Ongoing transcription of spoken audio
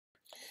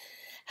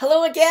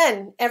Hello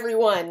again,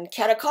 everyone.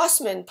 Kata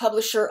Kosman,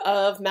 publisher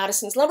of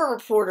Madison's Lumber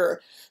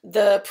Reporter,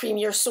 the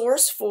premier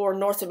source for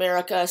North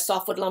America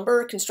softwood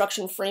lumber,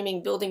 construction,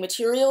 framing, building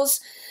materials,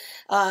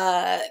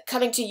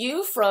 coming to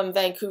you from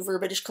Vancouver,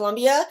 British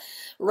Columbia,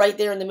 right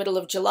there in the middle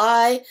of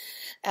July,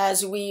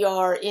 as we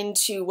are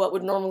into what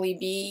would normally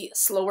be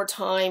slower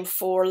time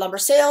for lumber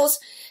sales.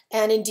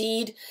 And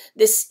indeed,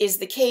 this is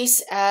the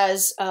case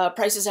as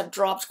prices have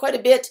dropped quite a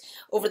bit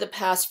over the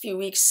past few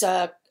weeks,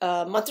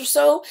 month or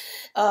so,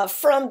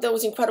 from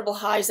those incredible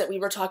highs that we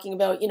were talking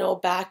about,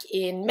 back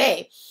in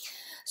May.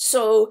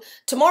 So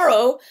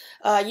tomorrow,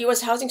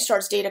 U.S. housing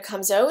starts data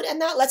comes out, and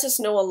that lets us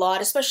know a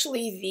lot,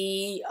 especially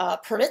the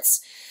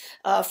permits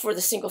for the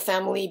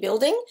single-family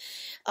building.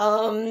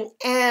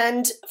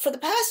 And for the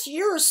past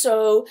year or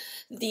so,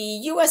 the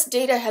U.S.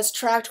 data has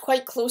tracked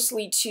quite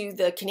closely to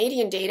the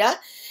Canadian data,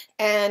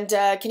 and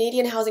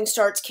Canadian housing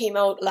starts came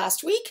out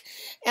last week,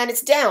 and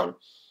it's down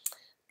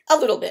a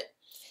little bit.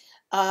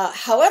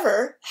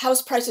 However,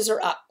 house prices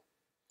are up.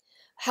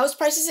 House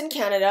prices in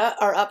Canada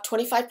are up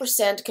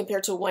 25%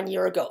 compared to 1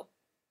 year ago.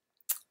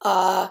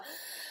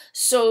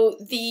 So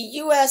the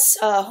U.S.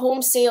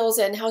 Home sales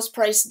and house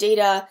price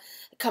data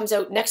comes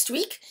out next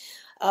week.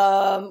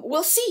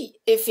 We'll see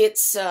if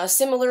it's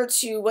similar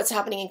to what's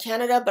happening in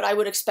Canada, but I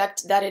would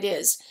expect that it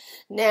is.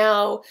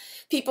 Now,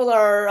 people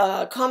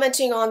are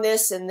commenting on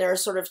this, and they're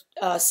sort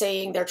of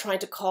saying they're trying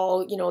to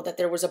call, that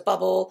there was a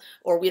bubble,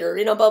 or we are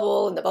in a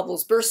bubble and the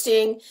bubble's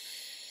bursting.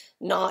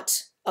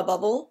 Not a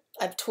bubble.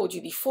 I've told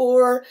you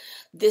before,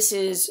 this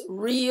is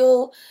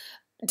real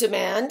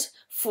demand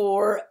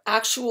for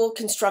actual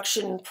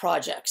construction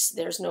projects.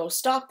 There's no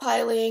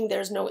stockpiling,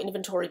 there's no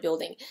inventory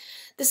building.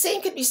 The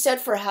same could be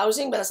said for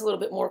housing, but that's a little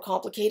bit more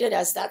complicated,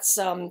 as that's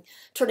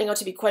turning out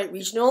to be quite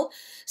regional.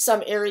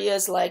 Some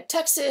areas like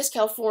Texas,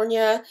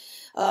 California,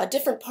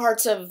 different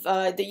parts of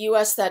the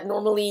US that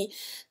normally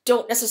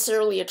don't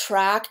necessarily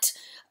attract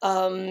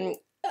a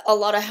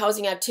lot of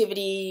housing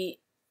activity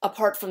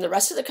apart from the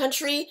rest of the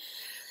country.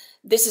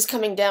 This is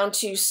coming down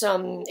to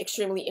some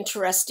extremely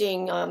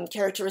interesting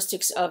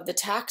characteristics of the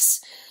tax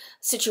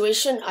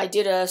situation. I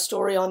did a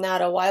story on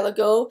that a while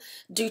ago.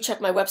 Do check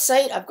my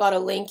website. I've got a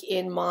link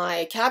in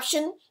my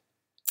caption.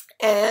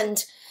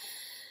 And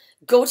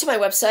go to my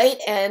website,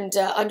 and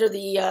under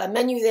the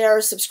menu there,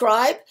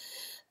 subscribe,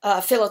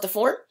 fill out the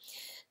form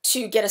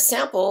to get a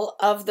sample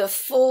of the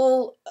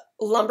full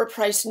lumber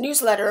price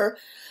newsletter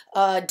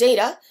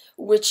data,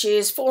 which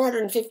is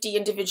 450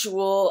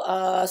 individual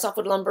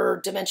softwood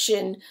lumber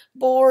dimension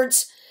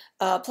boards,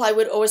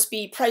 plywood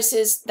OSB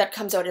prices that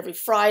comes out every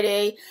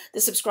Friday.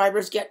 The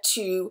subscribers get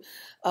to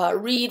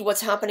read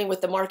what's happening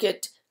with the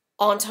market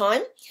on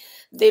time.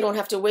 They don't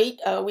have to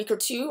wait a week or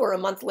two or a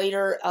month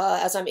later,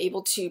 as I'm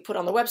able to put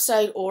on the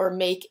website or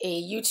make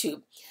a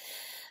YouTube.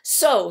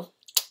 So,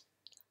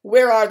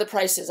 where are the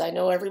prices? I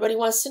know everybody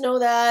wants to know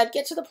that.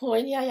 Get to the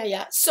point.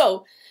 Yeah.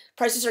 So,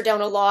 prices are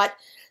down a lot.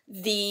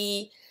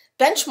 The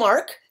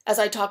benchmark, as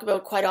I talk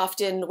about quite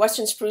often,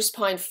 Western Spruce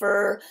Pine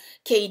Fir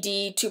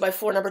KD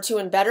 2x4 number 2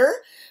 and better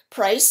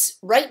price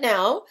right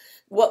now,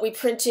 what we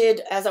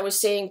printed, as I was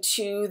saying,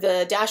 to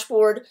the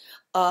dashboard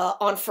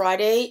on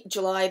Friday,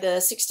 July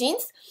the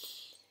 16th,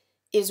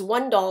 is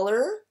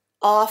 $1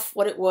 off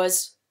what it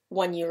was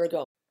 1 year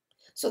ago.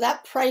 So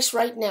that price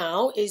right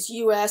now is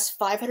US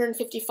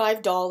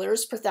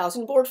 $555 per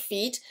 1,000 board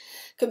feet,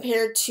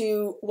 compared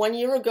to 1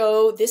 year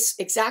ago, this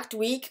exact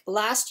week,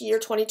 last year,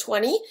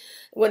 2020,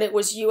 when it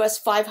was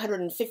US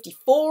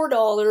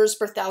 $554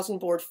 per 1,000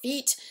 board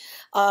feet.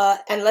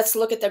 And let's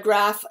look at the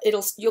graph.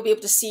 You'll be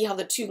able to see how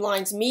the two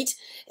lines meet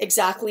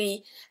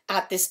exactly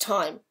at this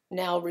time.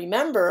 Now,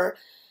 remember,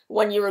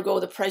 1 year ago,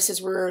 the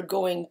prices were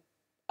going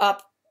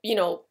up,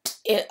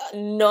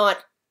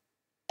 not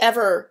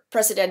ever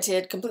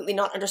precedented, completely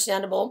not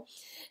understandable.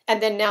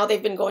 And then now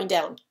they've been going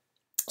down.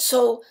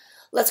 So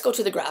let's go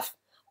to the graph.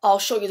 I'll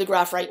show you the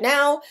graph right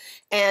now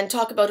and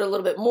talk about it a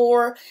little bit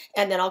more,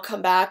 and then I'll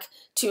come back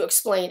to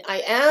explain.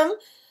 I am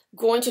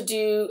going to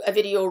do a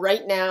video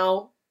right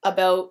now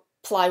about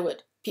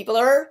plywood. People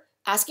are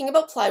asking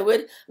about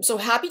plywood. I'm so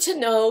happy to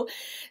know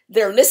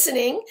they're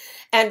listening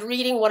and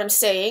reading what I'm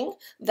saying,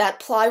 that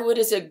plywood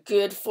is a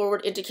good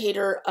forward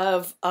indicator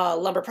of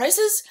lumber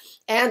prices.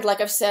 And like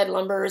I've said,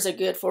 lumber is a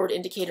good forward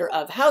indicator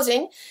of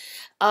housing.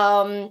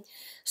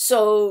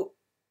 So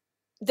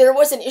there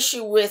was an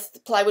issue with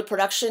plywood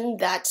production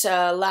that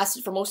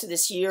lasted for most of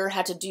this year,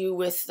 had to do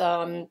with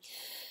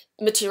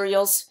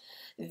materials,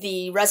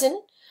 the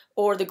resin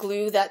or the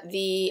glue that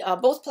the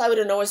both plywood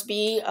and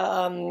OSB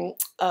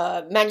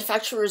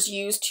manufacturers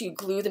use to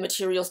glue the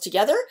materials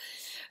together.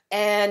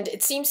 And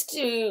it seems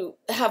to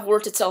have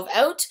worked itself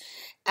out,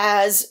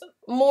 as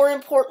more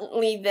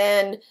importantly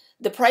than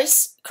the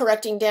price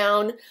correcting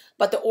down,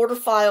 but the order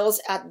files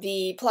at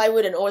the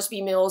plywood and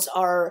OSB mills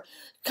are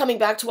coming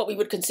back to what we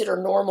would consider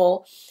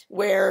normal,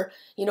 where,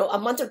 a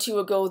month or two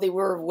ago, they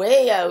were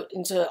way out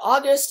into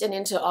August and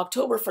into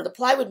October for the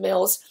plywood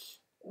mills,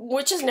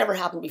 which has never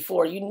happened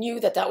before. You knew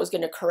that that was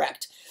going to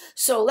correct.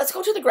 So let's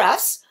go to the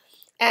graphs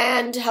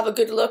and have a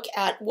good look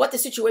at what the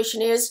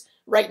situation is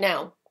right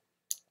now.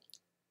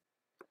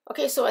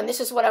 Okay, so and this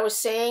is what I was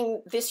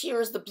saying. This year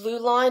is the blue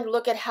line.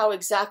 Look at how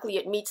exactly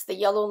it meets the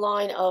yellow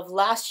line of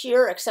last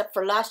year, except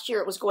for last year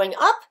it was going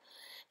up,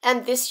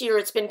 and this year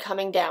it's been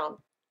coming down.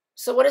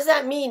 So what does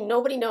that mean?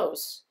 Nobody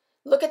knows.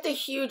 Look at the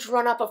huge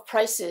run-up of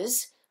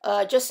prices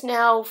just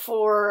now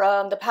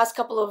for the past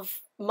couple of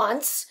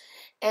months,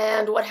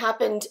 and what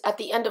happened at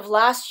the end of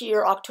last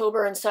year,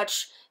 October and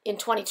such, in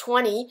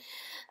 2020.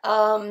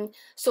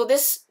 So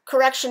this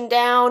correction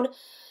down,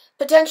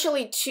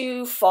 potentially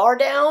too far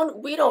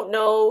down. We don't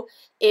know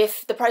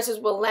if the prices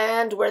will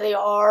land where they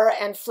are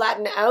and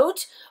flatten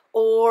out,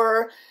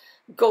 or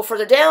go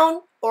further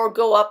down, or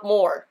go up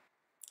more.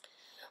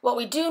 What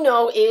we do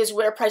know is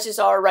where prices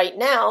are right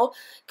now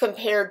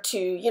compared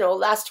to,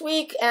 last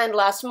week and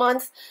last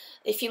month.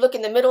 If you look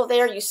in the middle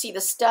there, you see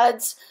the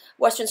studs,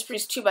 Western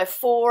Spruce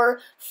 2x4,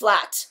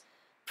 flat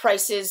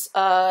prices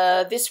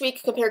this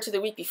week compared to the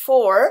week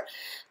before.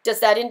 Does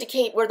that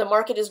indicate where the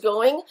market is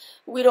going?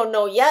 We don't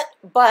know yet,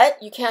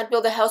 but you can't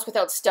build a house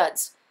without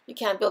studs. You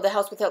can't build a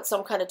house without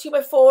some kind of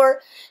 2x4,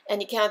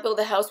 and you can't build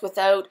a house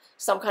without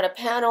some kind of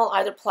panel,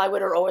 either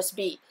plywood or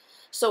OSB.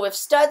 So if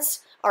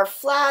studs are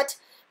flat,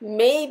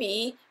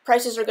 maybe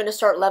prices are going to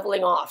start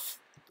leveling off.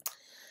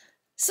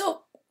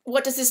 So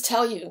what does this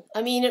tell you?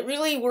 I mean, it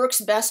really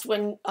works best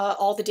when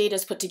all the data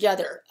is put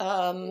together.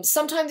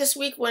 Sometime this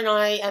week, when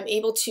I am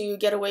able to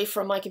get away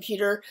from my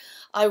computer,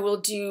 I will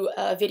do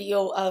a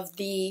video of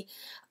the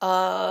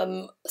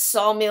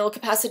sawmill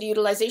capacity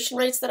utilization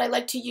rates that I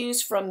like to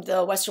use from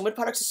the Western Wood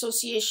Products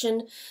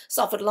Association,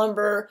 Softwood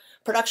lumber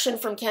production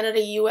from Canada,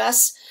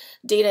 US.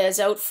 Data is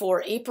out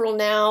for April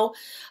now.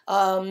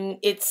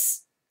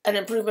 It's an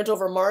improvement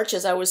over March,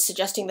 as I was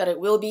suggesting that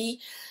it will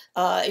be.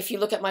 If you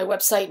look at my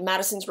website,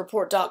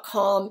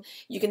 madisonsreport.com,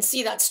 you can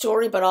see that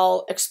story, but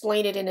I'll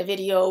explain it in a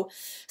video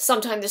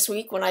sometime this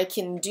week when I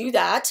can do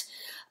that.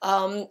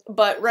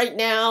 But right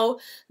now,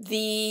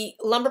 the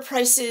lumber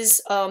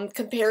prices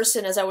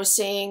comparison, as I was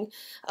saying,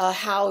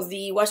 how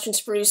the Western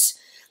Spruce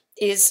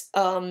is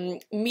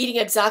meeting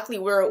exactly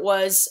where it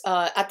was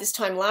at this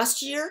time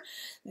last year.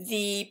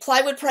 The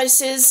plywood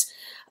prices,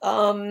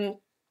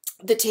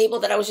 the table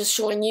that I was just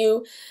showing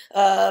you,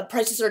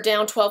 prices are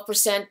down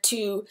 12%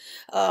 to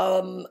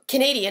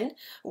Canadian,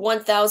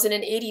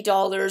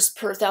 $1,080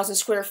 per 1,000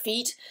 square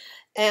feet.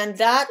 And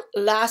that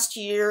last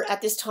year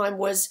at this time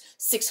was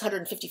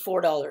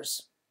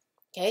 $654.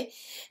 Okay.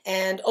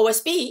 And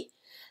OSB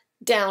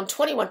down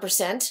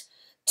 21%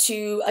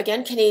 to,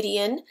 again,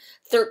 Canadian,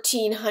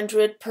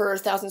 $1,300 per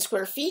 1,000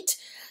 square feet,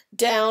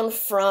 down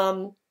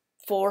from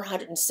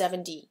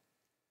 $470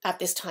 at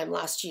this time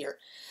last year.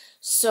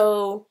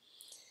 So,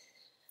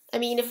 I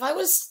mean, if I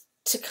was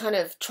to kind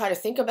of try to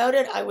think about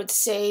it, I would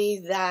say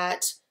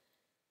that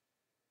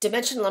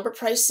dimension lumber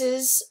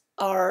prices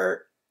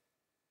are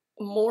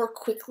more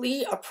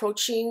quickly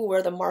approaching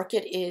where the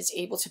market is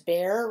able to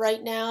bear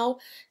right now,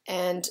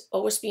 and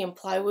OSB and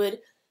plywood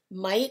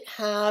might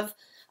have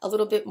a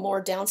little bit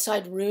more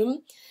downside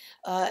room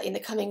in the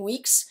coming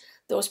weeks.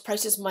 Those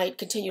prices might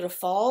continue to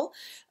fall,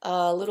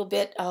 a little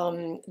bit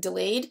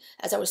delayed,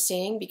 as I was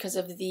saying, because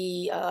of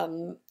the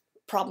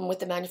problem with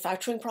the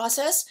manufacturing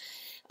process.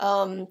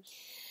 And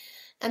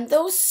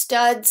those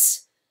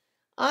studs,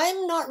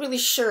 I'm not really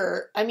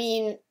sure. I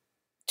mean,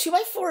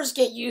 2x4s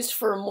get used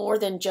for more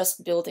than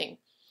just building,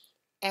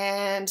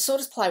 and so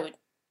does plywood.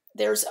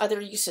 There's other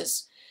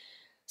uses.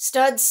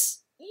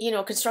 Studs,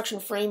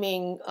 construction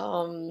framing,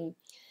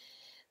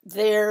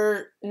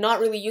 they're not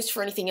really used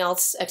for anything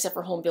else except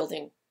for home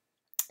building.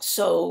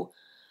 So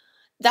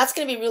that's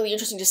going to be really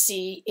interesting to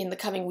see in the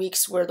coming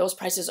weeks where those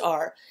prices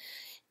are.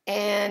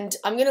 And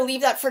I'm going to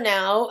leave that for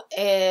now.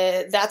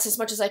 That's as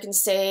much as I can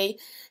say.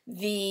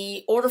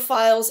 The order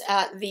files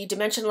at the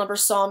dimension lumber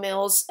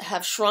sawmills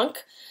have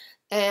shrunk,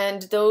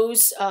 and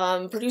those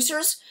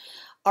producers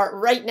are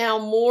right now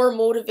more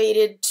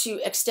motivated to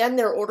extend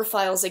their order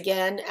files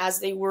again, as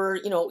they were,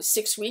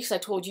 6 weeks, I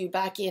told you,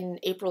 back in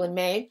April and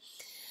May,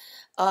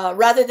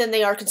 rather than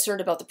they are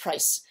concerned about the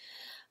price.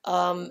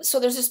 So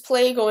there's this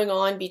play going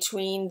on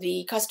between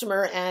the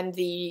customer and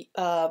the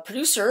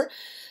producer,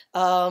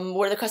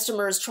 where the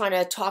customer is trying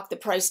to talk the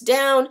price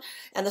down,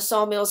 and the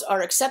sawmills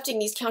are accepting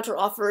these counter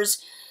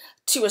offers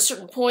to a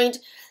certain point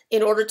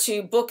in order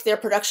to book their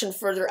production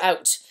further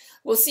out.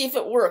 We'll see if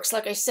it works.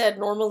 Like I said,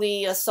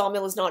 normally a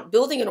sawmill is not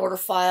building an order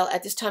file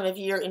at this time of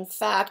year. In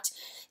fact,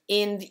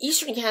 in the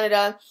Eastern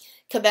Canada,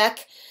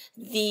 Quebec,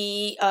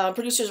 the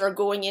producers are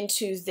going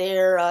into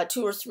their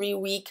 2 or 3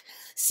 week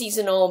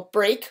seasonal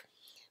break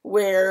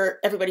where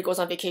everybody goes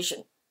on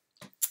vacation.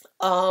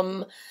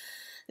 The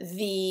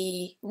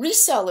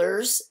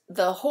resellers,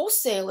 the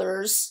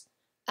wholesalers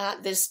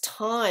at this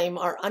time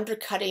are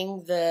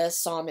undercutting the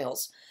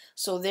sawmills.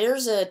 So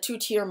there's a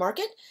two-tier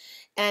market,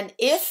 and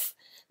if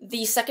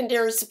the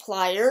secondary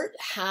supplier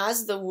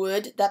has the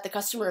wood that the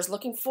customer is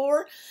looking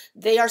for,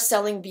 they are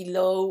selling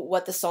below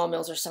what the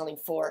sawmills are selling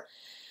for.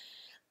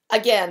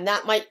 Again,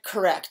 that might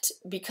correct,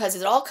 because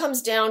it all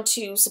comes down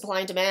to supply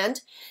and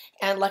demand.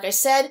 And like I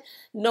said,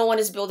 no one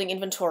is building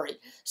inventory.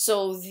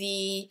 So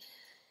the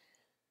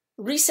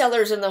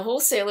resellers and the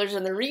wholesalers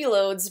and the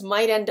reloads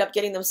might end up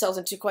getting themselves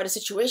into quite a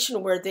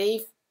situation where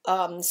they've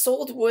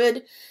sold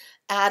wood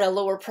at a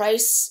lower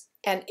price.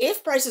 And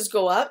if prices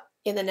go up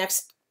in the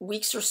next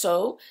weeks or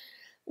so,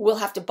 we'll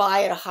have to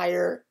buy at a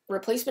higher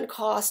replacement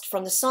cost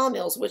from the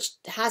sawmills, which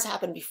has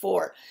happened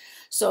before.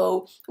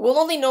 So we'll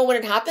only know when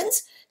it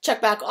happens.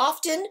 Check back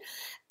often.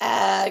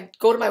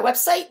 Go to my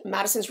website,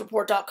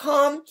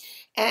 madisonsreport.com,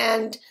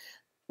 and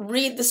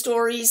read the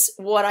stories,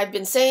 what I've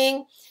been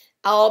saying.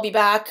 I'll be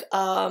back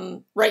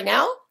right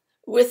now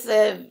with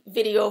a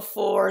video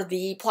for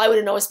the plywood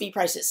and OSB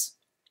prices.